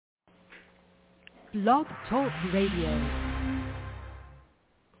Blog Talk Radio.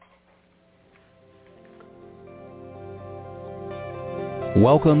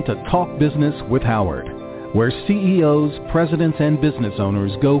 Welcome to Talk Business with Howard, where CEOs, presidents, and business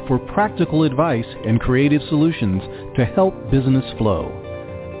owners go for practical advice and creative solutions to help business flow.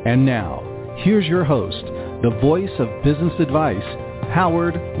 And now, here's your host, the voice of business advice,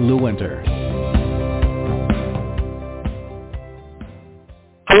 Howard Lewinter.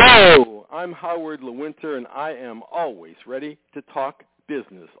 Hello, I'm Howard Lewinter, and I am always ready to talk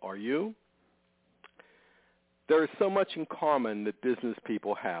business. Are you? There is so much in common that business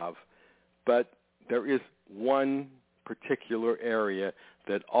people have, but there is one particular area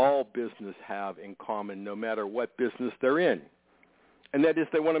that all business have in common, no matter what business they're in, and that is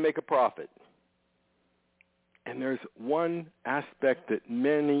they want to make a profit. And there's one aspect that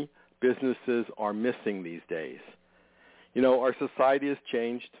many businesses are missing these days. You know, our society has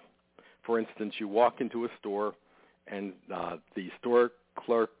changed. For instance, you walk into a store, and the store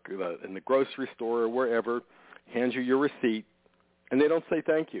clerk in the grocery store or wherever hands you your receipt, and they don't say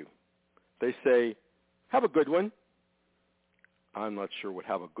thank you. They say, have a good one. I'm not sure what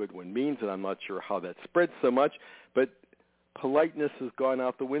have a good one means, and I'm not sure how that spreads so much, but politeness has gone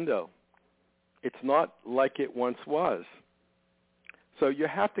out the window. It's not like it once was. So you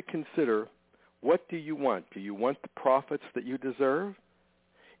have to consider, what do you want? Do you want the profits that you deserve?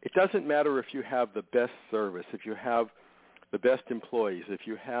 It doesn't matter if you have the best service, if you have the best employees, if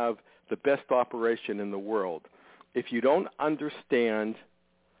you have the best operation in the world. If you don't understand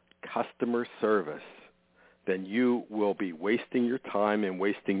customer service, then you will be wasting your time and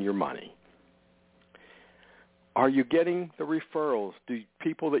wasting your money. Are you getting the referrals? Do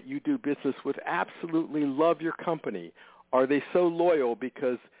people that you do business with absolutely love your company? Are they so loyal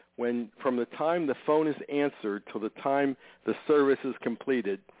because from the time the phone is answered till the time the service is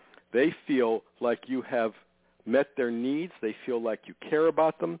completed, they feel like you have met their needs, they feel like you care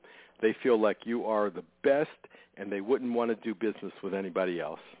about them, they feel like you are the best, and they wouldn't want to do business with anybody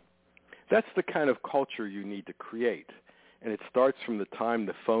else. That's the kind of culture you need to create, and it starts from the time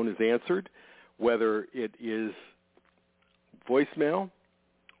the phone is answered, whether it is voicemail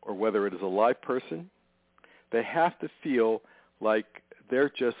or whether it is a live person. They have to feel like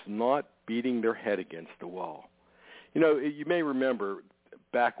they're just not beating their head against the wall. You know, you may remember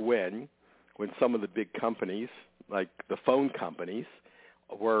back when some of the big companies, like the phone companies,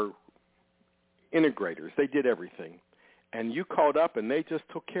 were integrators. They did everything. And you called up and they just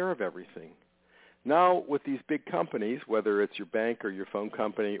took care of everything. Now with these big companies, whether it's your bank or your phone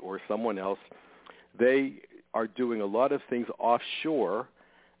company or someone else, they are doing a lot of things offshore.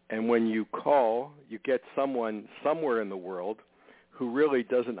 And when you call, you get someone somewhere in the world who really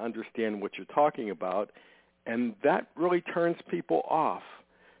doesn't understand what you're talking about, and that really turns people off.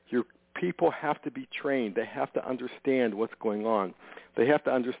 Your people have to be trained. They have to understand what's going on. They have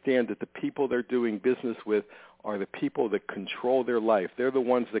to understand that the people they're doing business with are the people that control their life. They're the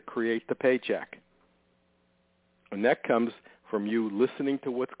ones that create the paycheck. And that comes from you listening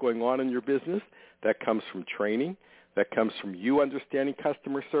to what's going on in your business. That comes from training. That comes from you understanding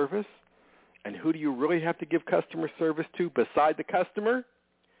customer service. And who do you really have to give customer service to beside the customer?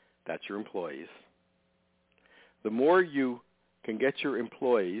 That's your employees. The more you can get your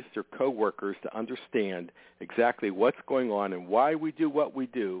employees, your coworkers, to understand exactly what's going on and why we do what we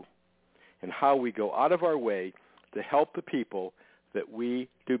do and how we go out of our way to help the people that we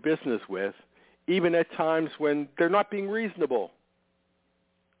do business with, even at times when they're not being reasonable.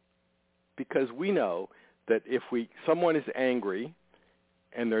 Because we know that if someone is angry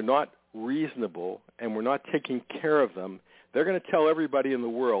and they're not reasonable and we're not taking care of them, they're going to tell everybody in the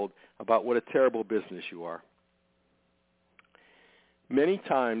world about what a terrible business you are. Many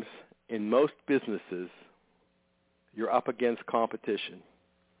times in most businesses, you're up against competition.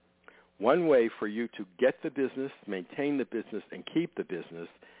 One way for you to get the business, maintain the business, and keep the business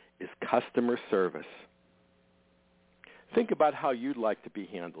is customer service. Think about how you'd like to be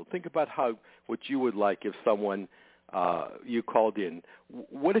handled. Think about what you would like if someone you called in.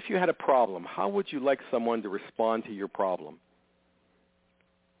 What if you had a problem? How would you like someone to respond to your problem?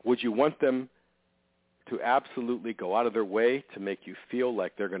 Would you want them to absolutely go out of their way to make you feel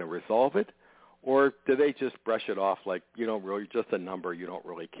like they're going to resolve it? Or do they just brush it off like you're just a number, you don't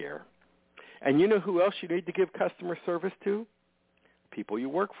really care? And you know who else you need to give customer service to? People you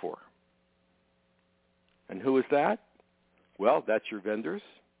work for. And who is that? Well, that's your vendors.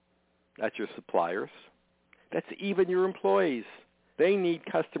 That's your suppliers. That's even your employees. They need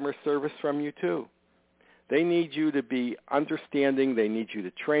customer service from you too. They need you to be understanding. They need you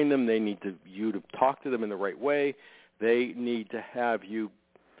to train them. They need you to talk to them in the right way. They need to have you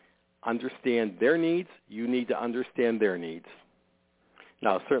understand their needs. You need to understand their needs.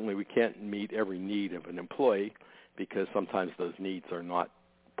 Now, certainly we can't meet every need of an employee because sometimes those needs are not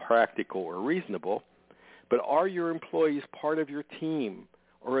practical or reasonable. But are your employees part of your team,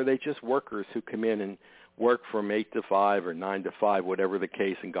 or are they just workers who come in and work from 8 to 5 or 9 to 5, whatever the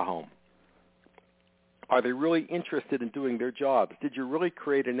case, and go home? Are they really interested in doing their jobs? Did you really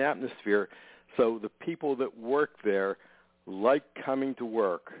create an atmosphere so the people that work there like coming to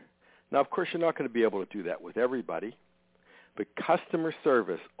work? Now, of course, you're not going to be able to do that with everybody, but customer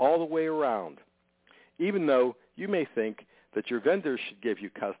service all the way around, even though you may think that your vendors should give you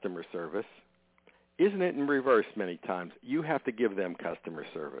customer service, isn't it in reverse many times? You have to give them customer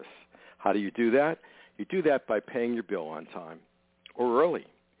service. How do you do that? You do that by paying your bill on time or early.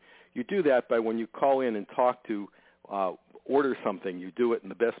 You do that by when you call in and talk to order something, you do it in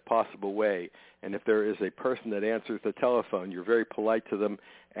the best possible way. And if there is a person that answers the telephone, you're very polite to them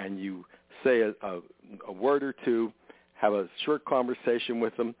and you say a word or two, have a short conversation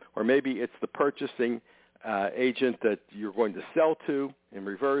with them, or maybe it's the purchasing agent that you're going to sell to in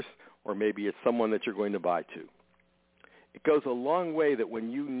reverse, or maybe it's someone that you're going to buy to. It goes a long way that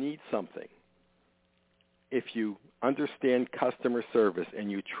when you need something, if you understand customer service and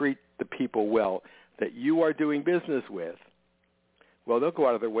you treat the people well that you are doing business with, well, they'll go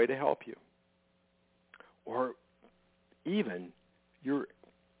out of their way to help you. Or even your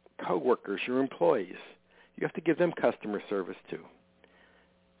coworkers, your employees, you have to give them customer service too.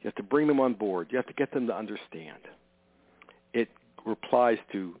 You have to bring them on board. You have to get them to understand. It applies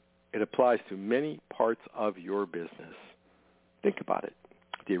to many parts of your business. Think about it.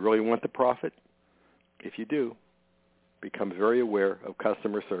 Do you really want the profit? If you do, become very aware of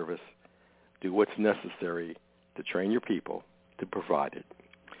customer service. Do what's necessary to train your people to provide it.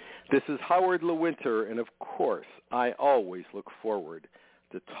 This is Howard Lewinter, and of course, I always look forward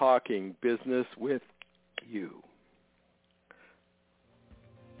to talking business with you.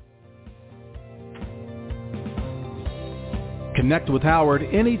 Connect with Howard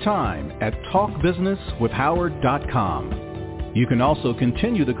anytime at talkbusinesswithhoward.com. You can also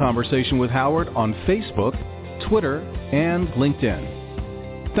continue the conversation with Howard on Facebook, Twitter, and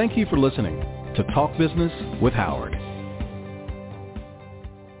LinkedIn. Thank you for listening to Talk Business with Howard.